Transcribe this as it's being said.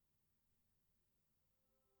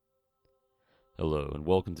Hello, and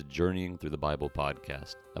welcome to Journeying Through the Bible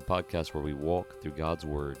podcast, a podcast where we walk through God's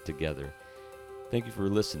Word together. Thank you for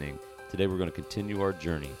listening. Today we're going to continue our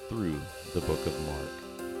journey through the book of Mark.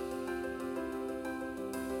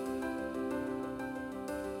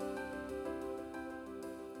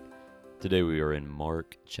 Today we are in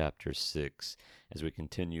Mark chapter 6 as we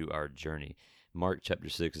continue our journey. Mark chapter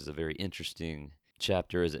 6 is a very interesting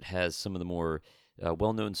chapter as it has some of the more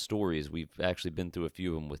well-known stories. We've actually been through a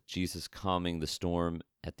few of them with Jesus calming the storm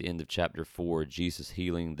at the end of chapter 4, Jesus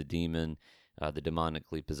healing the demon, the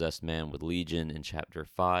demonically possessed man with legion in chapter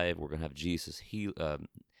 5. We're going to have Jesus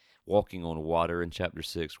walking on water in chapter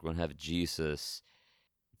 6. We're going to have Jesus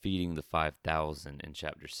feeding the 5,000 in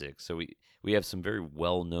chapter 6. So we have some very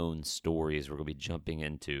well-known stories we're going to be jumping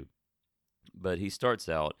into. But he starts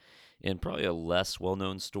out in probably a less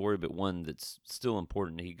well-known story, but one that's still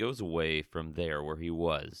important. He goes away from there where he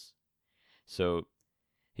was. So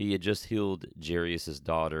he had just healed Jairus'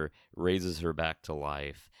 daughter, raises her back to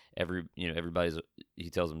life. He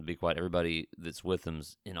tells them to be quiet. Everybody that's with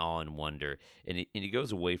him's in awe and wonder. And he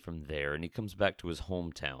goes away from there, and he comes back to his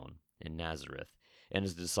hometown in Nazareth. And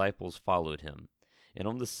his disciples followed him. And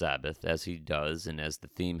on the Sabbath, as he does, and as the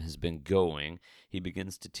theme has been going, he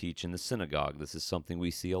begins to teach in the synagogue. This is something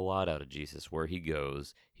we see a lot out of Jesus. Where he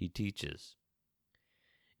goes, he teaches.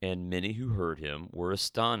 And many who heard him were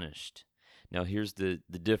astonished. Now here's the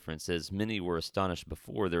difference. As many were astonished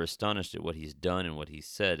before, they're astonished at what he's done and what he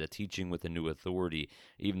said, a teaching with a new authority.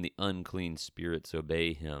 Even the unclean spirits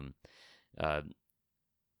obey him.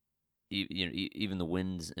 Even the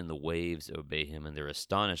winds and the waves obey him, and they're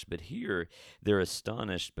astonished. But here, they're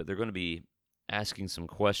astonished, but they're going to be asking some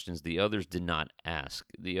questions the others did not ask.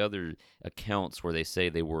 The other accounts where they say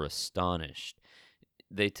they were astonished,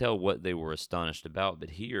 they tell what they were astonished about, but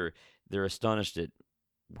here, they're astonished at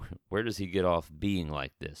where does he get off being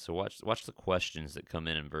like this? So watch the questions that come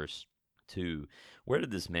in verse 2. Where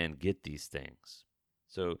did this man get these things?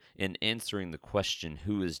 So in answering the question,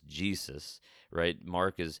 who is Jesus, right?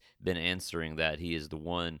 Mark has been answering that. He is the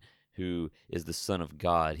one who is the Son of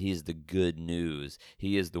God. He is the good news.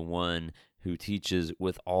 He is the one who teaches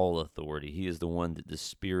with all authority. He is the one that the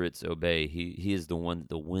spirits obey. He is the one that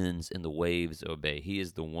the winds and the waves obey. He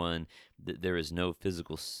is the one that there is no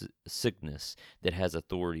physical sickness that has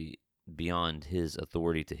authority beyond his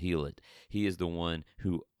authority to heal it. He is the one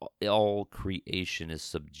who all creation is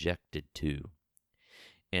subjected to.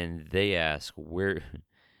 And they ask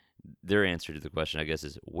their answer to the question, I guess,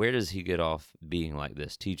 is where does he get off being like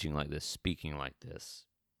this, teaching like this, speaking like this?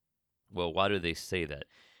 Well, why do they say that?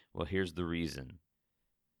 Well, here's the reason.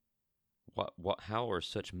 How are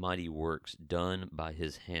such mighty works done by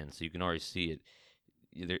his hand? So you can already see it.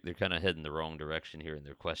 They're kind of heading the wrong direction here in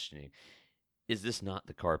their questioning. Is this not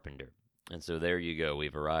the carpenter? And so there you go.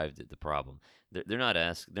 We've arrived at the problem. They're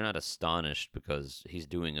not astonished because he's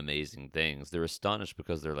doing amazing things. They're astonished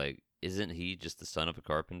because they're like, isn't he just the son of a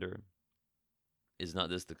carpenter? Is not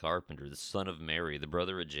this the carpenter, the son of Mary, the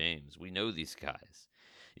brother of James? We know these guys.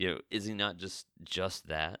 Is he not just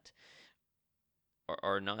that?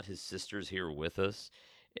 Are not his sisters here with us?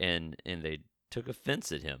 And they took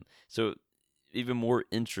offense at him. So even more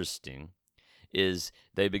interesting is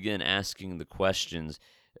they begin asking the questions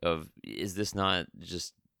of, is this not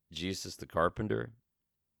just Jesus the carpenter?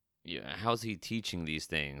 How's he teaching these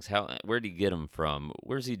things? Where did he get them from?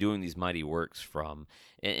 Where's he doing these mighty works from?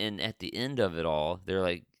 And at the end of it all,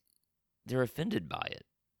 they're offended by it.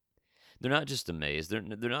 They're not just amazed. They're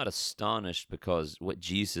not astonished because what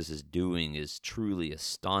Jesus is doing is truly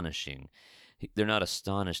astonishing. They're not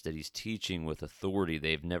astonished that he's teaching with authority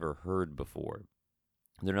they've never heard before.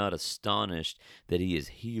 They're not astonished that he is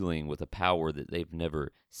healing with a power that they've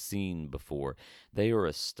never seen before. They are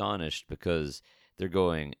astonished because they're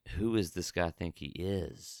going, who is this guy think he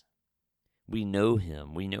is? We know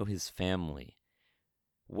him. We know his family.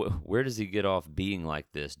 Where does he get off being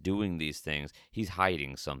like this, doing these things? He's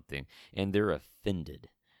hiding something, and they're offended.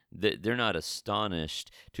 They're not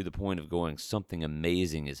astonished to the point of going, something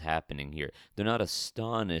amazing is happening here. They're not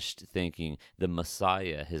astonished thinking the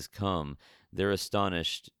Messiah has come. They're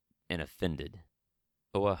astonished and offended.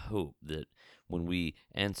 Oh, I hope that when we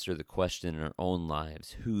answer the question in our own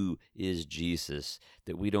lives, who is Jesus,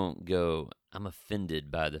 that we don't go, I'm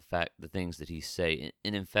offended by the things that he say.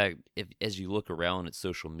 And in fact, as you look around at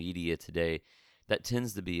social media today, that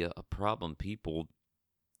tends to be a problem. People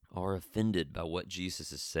are offended by what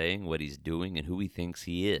Jesus is saying, what he's doing, and who he thinks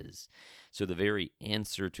he is. So the very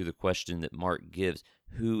answer to the question that Mark gives,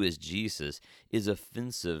 who is Jesus, is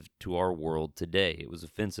offensive to our world today. It was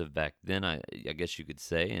offensive back then, I guess you could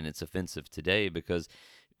say, and it's offensive today because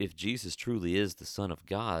if Jesus truly is the Son of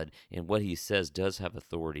God and what he says does have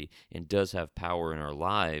authority and does have power in our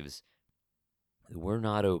lives, we're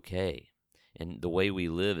not okay. And the way we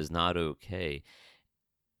live is not okay.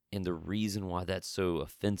 And the reason why that's so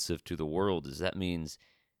offensive to the world is that means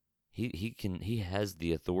he has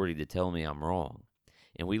the authority to tell me I'm wrong.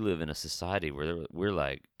 And we live in a society where we're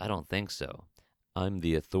like, I don't think so. I'm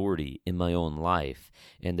the authority in my own life.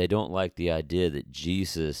 And they don't like the idea that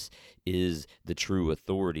Jesus is the true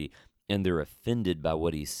authority. And they're offended by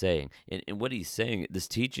what he's saying. And what he's saying, this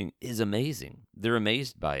teaching is amazing. They're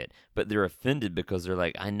amazed by it. But they're offended because they're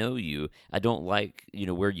like, I know you. I don't like,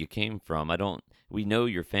 where you came from. We know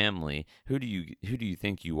your family. Who do you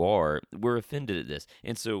think you are? We're offended at this.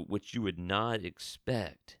 And so what you would not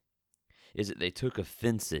expect is that they took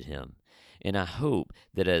offense at him. And I hope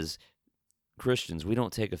that as Christians, we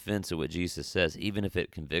don't take offense at what Jesus says, even if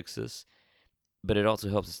it convicts us. But it also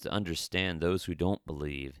helps us to understand those who don't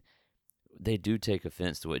believe. They do take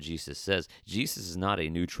offense to what Jesus says. Jesus is not a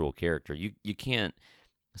neutral character. You can't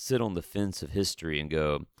sit on the fence of history and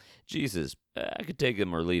go, Jesus, I could take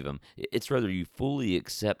him or leave him. It's rather you fully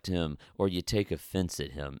accept him or you take offense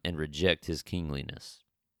at him and reject his kingliness.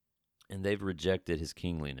 And they've rejected his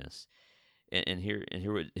kingliness.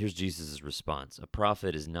 Here's Jesus' response. A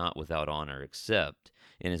prophet is not without honor except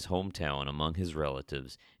in his hometown, among his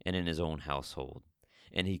relatives, and in his own household.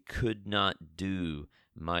 And he could not do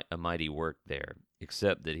a mighty work there,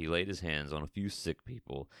 except that he laid his hands on a few sick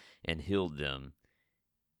people and healed them.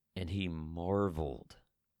 And he marveled,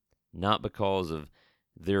 not because of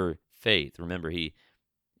their faith. Remember, he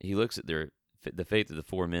looks at the faith of the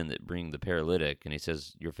four men that bring the paralytic, and he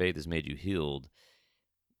says, your faith has made you healed.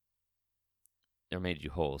 Or made you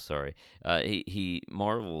whole, sorry. He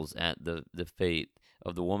marvels at the faith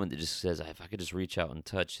of the woman that just says, if I could just reach out and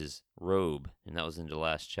touch his robe. And that was in the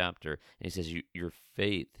last chapter. And he says, your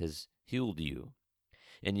faith has healed you.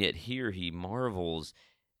 And yet here he marvels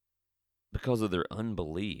because of their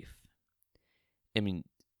unbelief. I mean,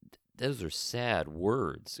 those are sad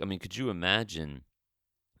words. I mean, could you imagine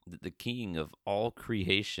the king of all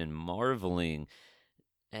creation marveling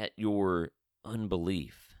at your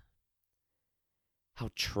unbelief? How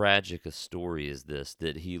tragic a story is this,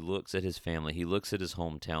 that he looks at his family, he looks at his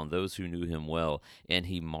hometown, those who knew him well, and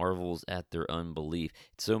he marvels at their unbelief.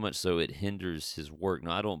 So much so it hinders his work.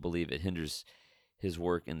 Now, I don't believe it hinders his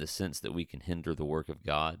work in the sense that we can hinder the work of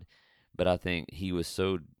God, but I think he was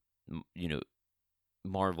so,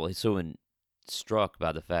 he's so struck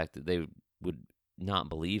by the fact that they would not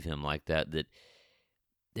believe him like that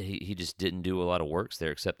he just didn't do a lot of works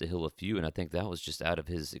there except to heal a few. And I think that was just out of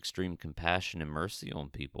his extreme compassion and mercy on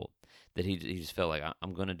people, that he just felt like,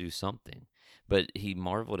 I'm going to do something. But he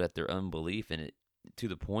marveled at their unbelief, and it to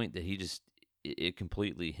the point that it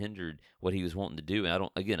completely hindered what he was wanting to do.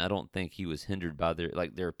 And I don't think he was hindered by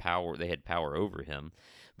their power. They had power over him.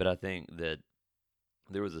 But I think that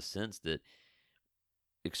there was a sense that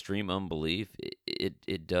extreme unbelief,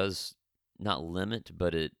 it does not limit,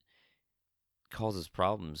 but it causes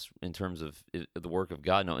problems in terms of the work of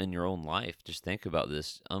God. Now, in your own life, just think about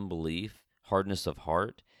this: unbelief, hardness of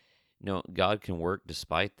heart. God can work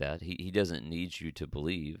despite that. He doesn't need you to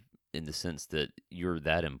believe in the sense that you're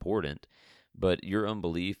that important, but your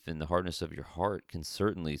unbelief and the hardness of your heart can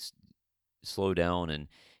certainly slow down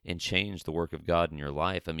and change the work of God in your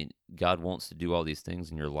life. I mean, God wants to do all these things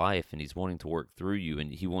in your life, and he's wanting to work through you,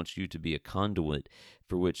 and he wants you to be a conduit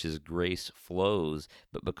for which his grace flows,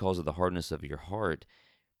 but because of the hardness of your heart,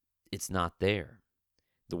 it's not there.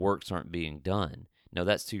 The works aren't being done. Now,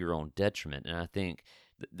 that's to your own detriment, and I think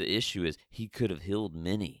the issue is he could have healed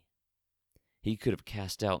many. He could have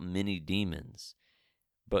cast out many demons,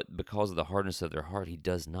 but because of the hardness of their heart, he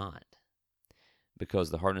does not.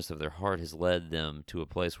 Because the hardness of their heart has led them to a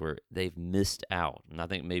place where they've missed out. And I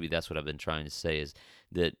think maybe that's what I've been trying to say, is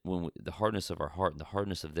that the hardness of our heart and the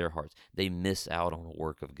hardness of their hearts, they miss out on the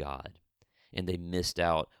work of God. And they missed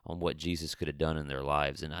out on what Jesus could have done in their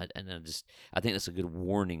lives. And I think that's a good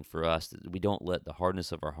warning for us, that we don't let the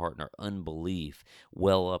hardness of our heart and our unbelief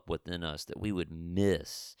well up within us, that we would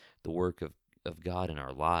miss the work of God in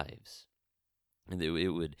our lives. And that it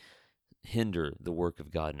would hinder the work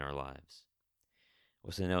of God in our lives.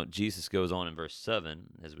 Well, so now Jesus goes on in verse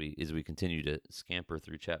 7 as we continue to scamper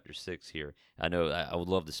through chapter 6 here. I know I would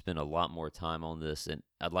love to spend a lot more time on this, and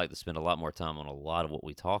I'd like to spend a lot more time on a lot of what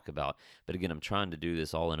we talk about. But again, I'm trying to do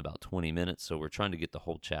this all in about 20 minutes, so we're trying to get the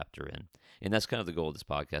whole chapter in. And that's kind of the goal of this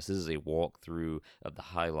podcast. This is a walkthrough of the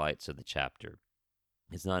highlights of the chapter.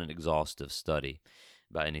 It's not an exhaustive study.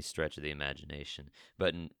 by any stretch of the imagination.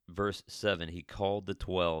 But in verse 7, he called the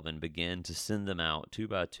 12 and began to send them out two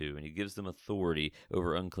by two, and he gives them authority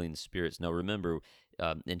over unclean spirits. Now remember,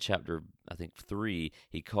 in chapter, I think, 3,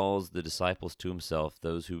 he calls the disciples to himself,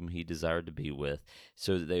 those whom he desired to be with,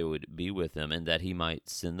 so that they would be with him and that he might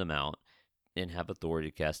send them out and have authority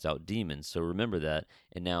to cast out demons. So remember that,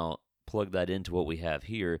 and now plug that into what we have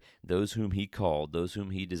here. Those whom he called, those whom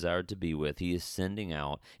he desired to be with, he is sending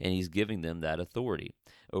out, and he's giving them that authority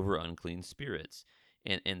over unclean spirits.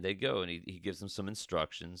 And they go, and he gives them some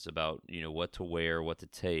instructions about, what to wear, what to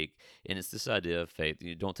take. And it's this idea of faith.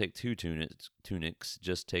 You don't take two tunics,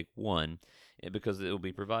 just take one, because it will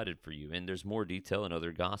be provided for you. And there's more detail in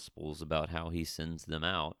other Gospels about how he sends them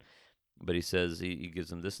out. But he says, he gives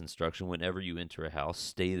them this instruction: whenever you enter a house,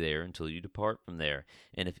 stay there until you depart from there.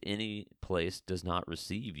 And if any place does not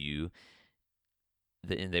receive you,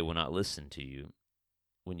 and they will not listen to you,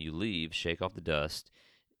 when you leave, shake off the dust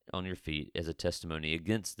on your feet as a testimony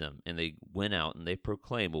against them. And they went out and they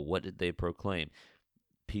proclaimed. Well, what did they proclaim?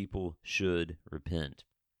 People should repent.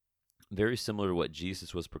 Very similar to what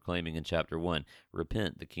Jesus was proclaiming in chapter 1.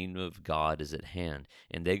 Repent, the kingdom of God is at hand.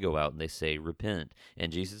 And they go out and they say, repent.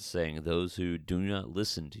 And Jesus is saying, those who do not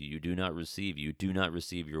listen to you, do not receive you, do not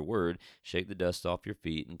receive your word, shake the dust off your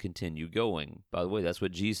feet and continue going. By the way, that's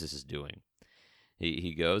what Jesus is doing.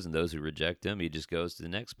 He goes, and those who reject him, he just goes to the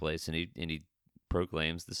next place, and he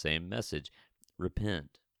proclaims the same message.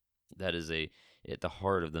 Repent. That is at the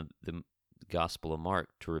heart of the Gospel of Mark,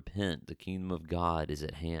 to repent. The kingdom of God is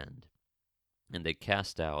at hand. And they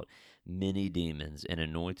cast out many demons and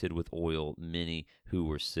anointed with oil many who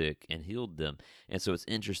were sick and healed them. And so it's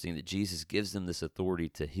interesting that Jesus gives them this authority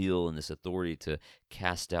to heal and this authority to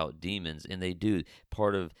cast out demons. And they do.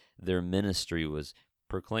 Part of their ministry was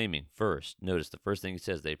proclaiming first. Notice the first thing he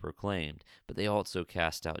says, they proclaimed, but they also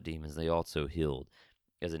cast out demons. They also healed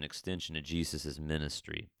as an extension of Jesus'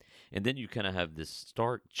 ministry. And then you kind of have this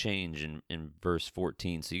stark change in verse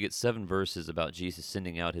 14. So you get 7 verses about Jesus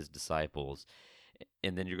sending out his disciples,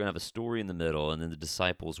 and then you're going to have a story in the middle, and then the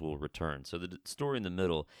disciples will return. So the story in the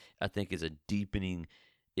middle, I think, is it deepens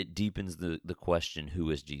the question, who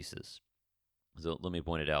is Jesus? So let me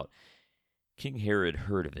point it out. King Herod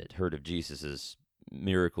heard of Jesus'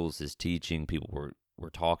 miracles, his teaching. People were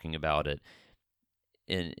talking about it.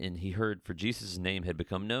 And he heard, for Jesus' name had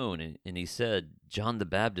become known, and he said, John the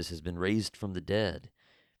Baptist has been raised from the dead.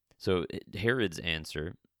 So Herod's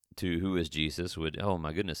answer to who is Jesus would, oh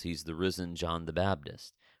my goodness, he's the risen John the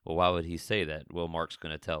Baptist. Well, why would he say that? Well, Mark's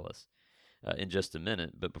going to tell us in just a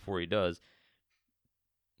minute, but before he does,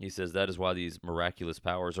 he says that is why these miraculous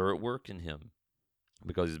powers are at work in him,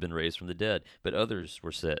 because he's been raised from the dead. But others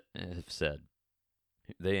have said,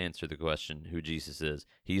 they answer the question who Jesus is,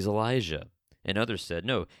 he's Elijah. And others said,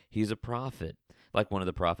 no, he's a prophet, like one of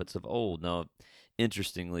the prophets of old. Now,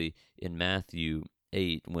 interestingly, in Matthew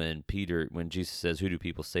 8, when Jesus says, who do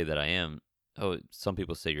people say that I am? Oh, some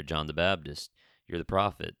people say you're John the Baptist, you're the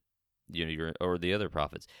prophet, or the other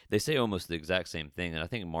prophets. They say almost the exact same thing, and I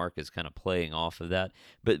think Mark is kind of playing off of that.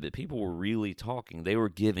 But people were really talking. They were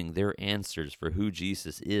giving their answers for who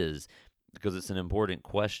Jesus is, because it's an important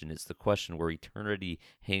question. It's the question where eternity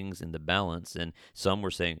hangs in the balance. And some were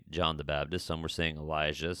saying John the Baptist, some were saying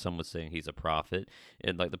Elijah, some were saying he's a prophet,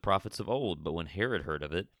 and like the prophets of old. But when Herod heard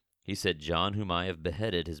of it, he said, John, whom I have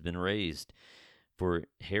beheaded, has been raised. For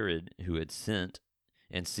Herod, who had sent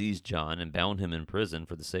and seized John and bound him in prison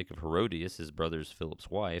for the sake of Herodias, his brother Philip's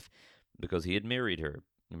wife, because he had married her.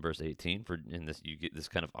 In verse 18, you get this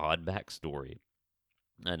kind of odd backstory.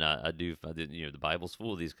 And the Bible's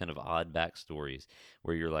full of these kind of odd backstories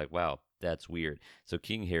where you're like, wow, that's weird. So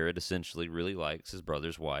King Herod essentially really likes his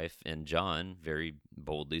brother's wife, and John very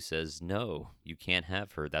boldly says, no, you can't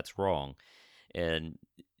have her. That's wrong. And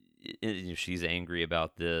she's angry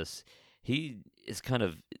about this. He is kind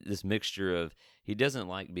of this mixture of, he doesn't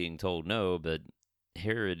like being told no, but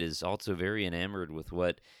Herod is also very enamored with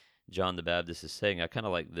what John the Baptist is saying. I kind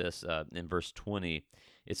of like this in verse 20.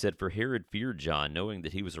 It said, for Herod feared John, knowing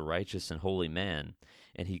that he was a righteous and holy man,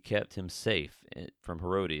 and he kept him safe from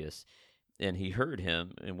Herodias. And he heard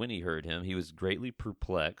him, and when he heard him, he was greatly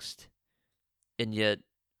perplexed, and yet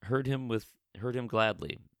heard him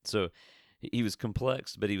gladly. So he was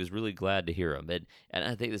perplexed, but he was really glad to hear him. And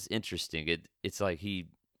I think that's interesting. It's like he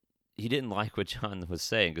didn't like what John was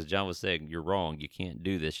saying, because John was saying, you're wrong, you can't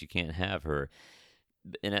do this, you can't have her.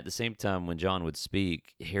 And at the same time, when John would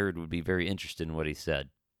speak, Herod would be very interested in what he said.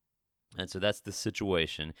 And so that's the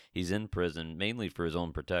situation. He's in prison, mainly for his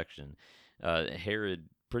own protection. Herod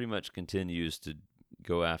pretty much continues to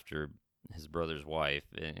go after his brother's wife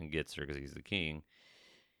and gets her because he's the king.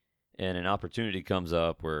 And an opportunity comes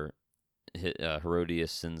up where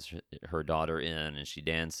Herodias sends her daughter in, and she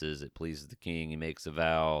dances. It pleases the king. He makes a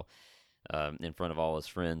vow in front of all his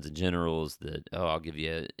friends and generals that, oh, I'll give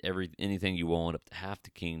you anything you want, up to half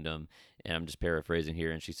the kingdom. And I'm just paraphrasing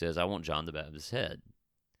here. And she says, I want John the Baptist's head.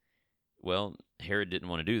 Well, Herod didn't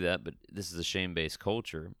want to do that, but this is a shame-based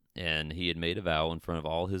culture, and he had made a vow in front of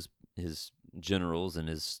all his generals and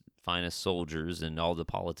his finest soldiers and all the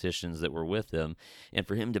politicians that were with him, and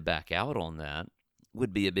for him to back out on that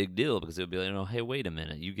would be a big deal, because it would be like, hey, wait a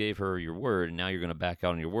minute, you gave her your word, and now you're going to back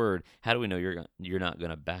out on your word. How do we know you're not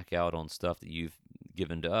going to back out on stuff that you've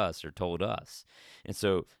given to us or told us? And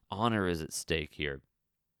so honor is at stake here.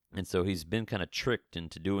 And so he's been kind of tricked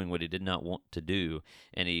into doing what he did not want to do.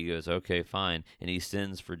 And he goes, okay, fine. And he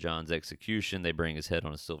sends for John's execution. They bring his head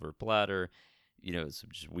on a silver platter. Some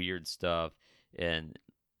just weird stuff. And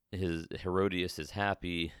Herodias is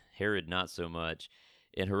happy. Herod not so much.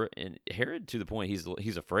 And Herod, to the point,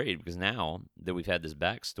 he's afraid, because now that we've had this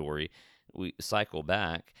backstory, we cycle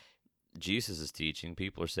back. Jesus is teaching.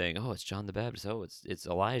 People are saying, oh, it's John the Baptist. Oh, it's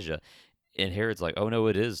Elijah. And Herod's like, oh, no,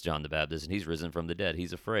 it is John the Baptist, and he's risen from the dead.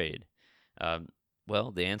 He's afraid. Well,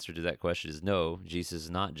 the answer to that question is no. Jesus is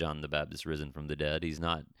not John the Baptist risen from the dead. He's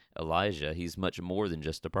not Elijah. He's much more than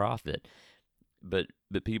just a prophet. But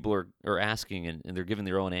people are asking, and they're giving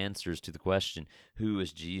their own answers to the question, who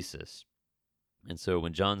is Jesus? And so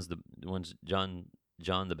when John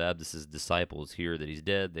the Baptist's disciples hear that he's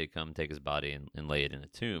dead, they come take his body and lay it in a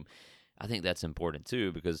tomb. I think that's important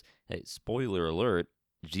too, because, hey, spoiler alert,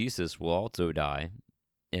 Jesus will also die,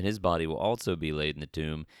 and his body will also be laid in the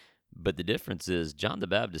tomb. But the difference is John the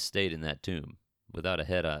Baptist stayed in that tomb without a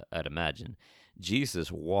head, I'd imagine.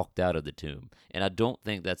 Jesus walked out of the tomb. And I don't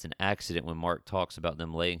think that's an accident when Mark talks about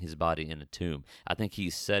them laying his body in a tomb. I think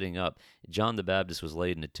he's setting up, John the Baptist was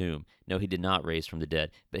laid in a tomb. No, he did not raise from the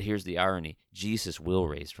dead. But here's the irony, Jesus will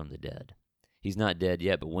raise from the dead. He's not dead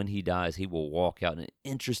yet, but when he dies, he will walk out. And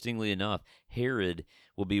interestingly enough, Herod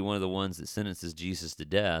will be one of the ones that sentences Jesus to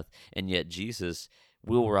death, and yet Jesus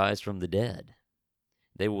will rise from the dead.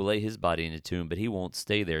 They will lay his body in a tomb, but he won't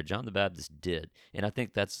stay there. John the Baptist did. And I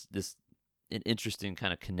think that's an interesting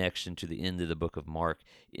kind of connection to the end of the book of Mark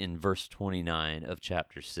in verse 29 of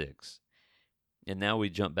chapter 6. And now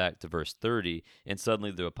we jump back to verse 30, and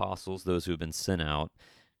suddenly the apostles, those who have been sent out,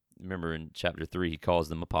 remember in chapter 3, he calls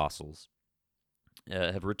them apostles,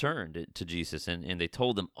 have returned to Jesus, and they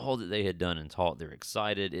told them all that they had done and taught. They're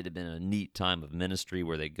excited. It had been a neat time of ministry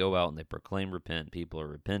where they go out and they proclaim repent. People are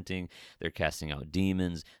repenting. They're casting out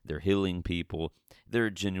demons. They're healing people.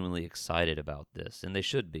 They're genuinely excited about this, and they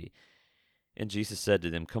should be. And Jesus said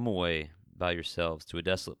to them, come away by yourselves to a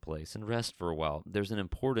desolate place and rest for a while. There's an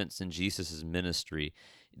importance in Jesus' ministry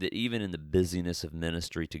that even in the busyness of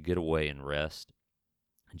ministry, to get away and rest.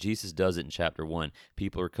 Jesus does it in chapter 1.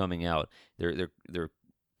 People are coming out. They're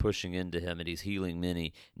pushing into him, and he's healing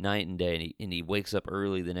many night and day. And he wakes up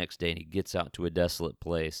early the next day, and he gets out to a desolate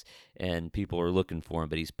place, and people are looking for him,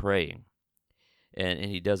 but he's praying. And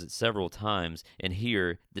he does it several times. And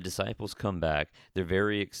here, the disciples come back. They're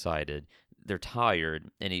very excited. They're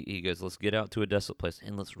tired. And he goes, let's get out to a desolate place,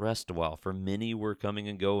 and let's rest a while. For many were coming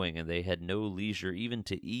and going, and they had no leisure even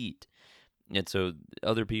to eat. And so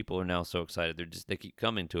other people are now so excited. They keep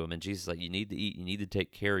coming to him. And Jesus is like, you need to eat. You need to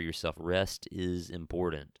take care of yourself. Rest is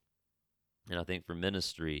important. And I think for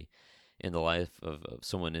ministry, in the life of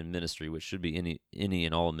someone in ministry, which should be any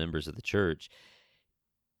and all members of the church,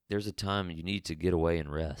 there's a time you need to get away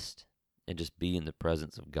and rest and just be in the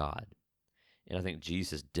presence of God. And I think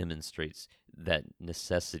Jesus demonstrates that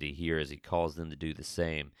necessity here as he calls them to do the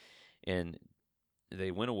same. And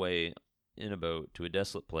they went away in a boat to a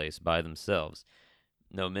desolate place by themselves.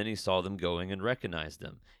 Now many saw them going and recognized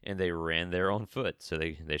them, and they ran there on foot. So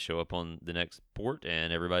they show up on the next port,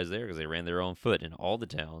 and everybody's there because they ran their own foot. And all the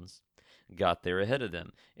towns got there ahead of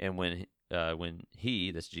them. And when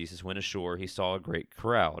that's Jesus, went ashore, he saw a great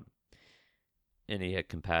crowd, and he had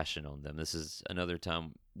compassion on them. This is another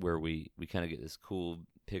time where we kind of get this cool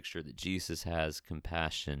picture that Jesus has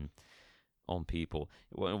compassion on people.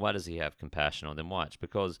 Why does he have compassion on them? Watch,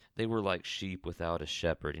 because they were like sheep without a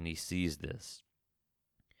shepherd, and he sees this.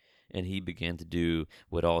 And he began to do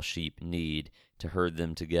what all sheep need, to herd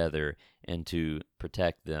them together and to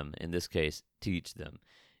protect them, in this case, teach them.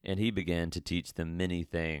 And he began to teach them many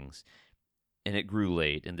things. And it grew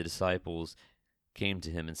late, and the disciples came to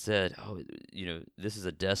him and said, this is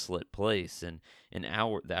a desolate place, and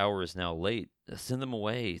the hour is now late. Send them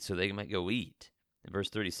away so they might go eat. In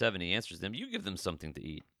verse 37, he answers them, you give them something to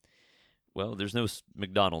eat. Well, there's no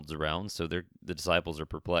McDonald's around, so the disciples are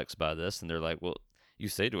perplexed by this, and they're like, well, You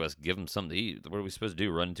say to us, give them something to eat. What are we supposed to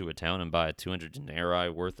do? Run into a town and buy 200 denarii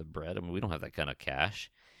worth of bread? I mean, we don't have that kind of cash.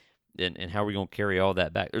 And how are we going to carry all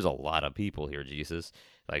that back? There's a lot of people here, Jesus.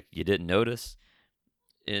 Like, you didn't notice?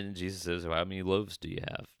 And Jesus says, well, how many loaves do you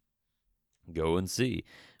have? Go and see.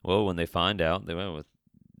 Well, when they find out, they went with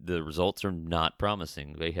the results are not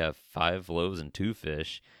promising. They have 5 loaves and 2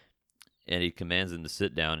 fish, and he commands them to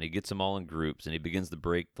sit down. And he gets them all in groups, and he begins to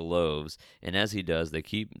break the loaves. And as he does, they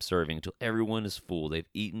keep serving until everyone is full. They've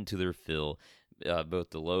eaten to their fill,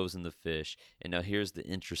 both the loaves and the fish. And now here's the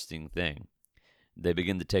interesting thing. They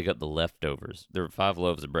begin to take up the leftovers. There were 5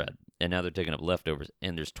 loaves of bread, and now they're taking up leftovers,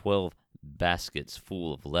 and there's 12 baskets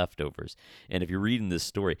full of leftovers. And if you're reading this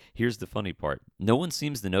story, here's the funny part. No one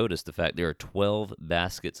seems to notice the fact there are 12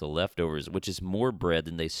 baskets of leftovers, which is more bread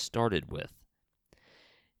than they started with.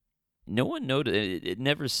 No one noticed. It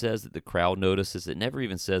never says that the crowd notices. It never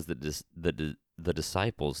even says that the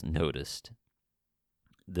disciples noticed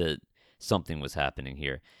that something was happening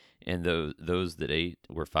here. And those that ate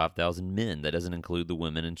were 5,000 men. That doesn't include the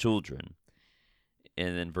women and children.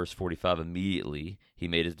 And then verse 45, immediately he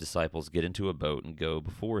made his disciples get into a boat and go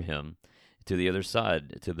before him to the other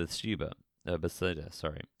side, to Bethsaida,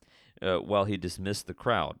 while he dismissed the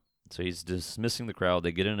crowd. So he's dismissing the crowd.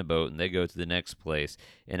 They get in a boat and they go to the next place.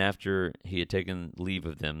 And after he had taken leave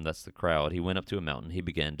of them, that's the crowd, he went up to a mountain. He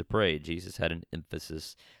began to pray. Jesus had an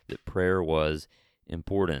emphasis that prayer was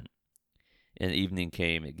important. And evening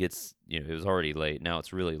came. It was already late. Now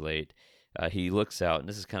it's really late. He looks out, and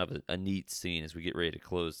this is kind of a neat scene as we get ready to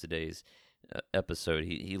close today's episode.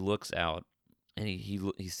 He looks out, and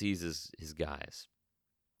he sees his guys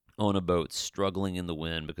on a boat struggling in the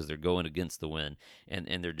wind because they're going against the wind,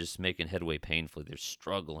 and they're just making headway painfully. They're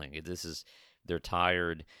struggling. They're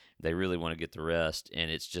tired. They really want to get the rest,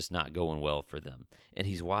 and it's just not going well for them. And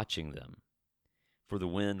he's watching them. For the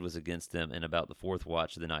wind was against them, and about the 4th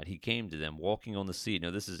watch of the night, he came to them, walking on the sea. Now,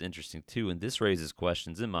 this is interesting, too, and this raises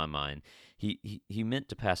questions in my mind. He meant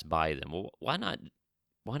to pass by them. Well, why not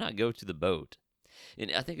go to the boat? And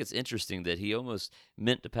I think it's interesting that he almost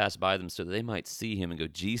meant to pass by them so that they might see him and go,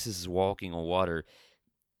 Jesus is walking on water.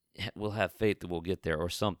 We'll have faith that we'll get there, or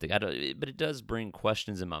something. But it does bring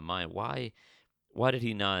questions in my mind. Why did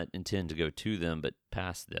he not intend to go to them, but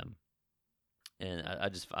past them? And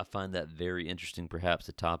I find that very interesting, perhaps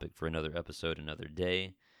a topic for another episode, another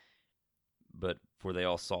day. But for they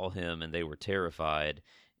all saw him, and they were terrified,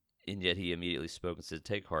 and yet he immediately spoke and said,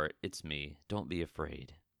 take heart, it's me, don't be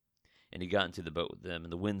afraid. And he got into the boat with them,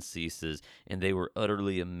 and the wind ceases, and they were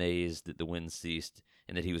utterly amazed that the wind ceased,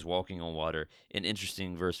 and that he was walking on water. And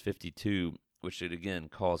interesting, verse 52, which should again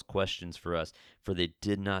cause questions for us, for they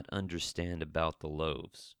did not understand about the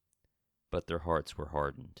loaves, but their hearts were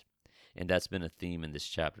hardened. And that's been a theme in this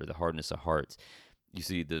chapter, the hardness of hearts. You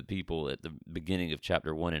see, the people at the beginning of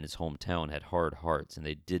chapter 1 in his hometown had hard hearts, and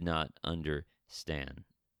they did not understand.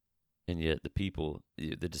 And yet the people,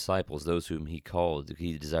 the disciples, those whom he called,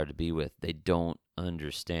 he desired to be with, they don't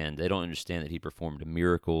understand. They don't understand that he performed a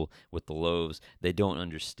miracle with the loaves. They don't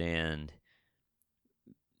understand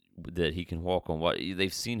that he can walk on water.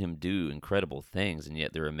 They've seen him do incredible things, and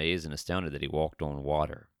yet they're amazed and astounded that he walked on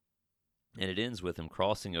water. And it ends with him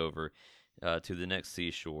crossing over to the next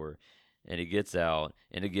seashore, and he gets out,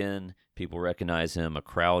 and again, people recognize him. A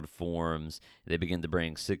crowd forms. They begin to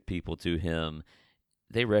bring sick people to him.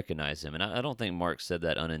 They recognize him, and I don't think Mark said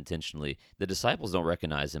that unintentionally. The disciples don't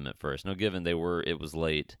recognize him at first. No, given it was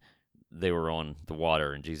late, they were on the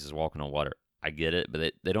water, and Jesus walking on water. I get it,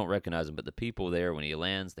 but they don't recognize him. But the people there, when he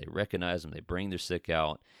lands, they recognize him. They bring their sick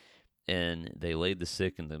out. And they laid the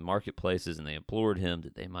sick in the marketplaces, and they implored him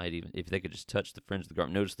that they might even, if they could just touch the fringe of the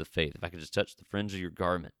garment. Notice the faith. If I could just touch the fringe of your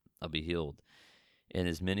garment, I'll be healed. And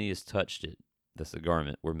as many as touched it, that's the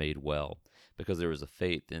garment, were made well, because there was a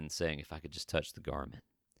faith in saying, if I could just touch the garment.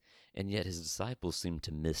 And yet his disciples seem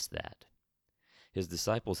to miss that. His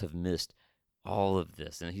disciples have missed all of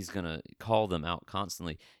this, and he's going to call them out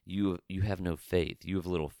constantly. You have no faith. You have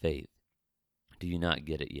little faith. Do you not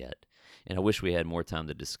get it yet? And I wish we had more time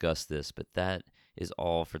to discuss this, but that is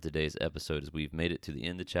all for today's episode as we've made it to the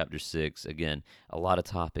end of chapter 6. Again, a lot of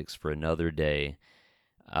topics for another day.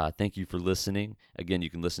 Thank you for listening. Again, you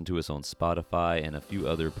can listen to us on Spotify and a few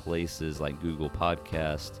other places like Google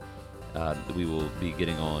Podcast. We will be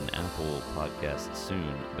getting on Apple Podcasts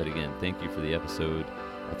soon. But again, thank you for the episode.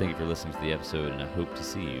 Thank you for listening to the episode, and I hope to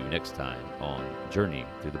see you next time on Journeying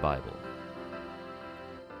Through the Bible.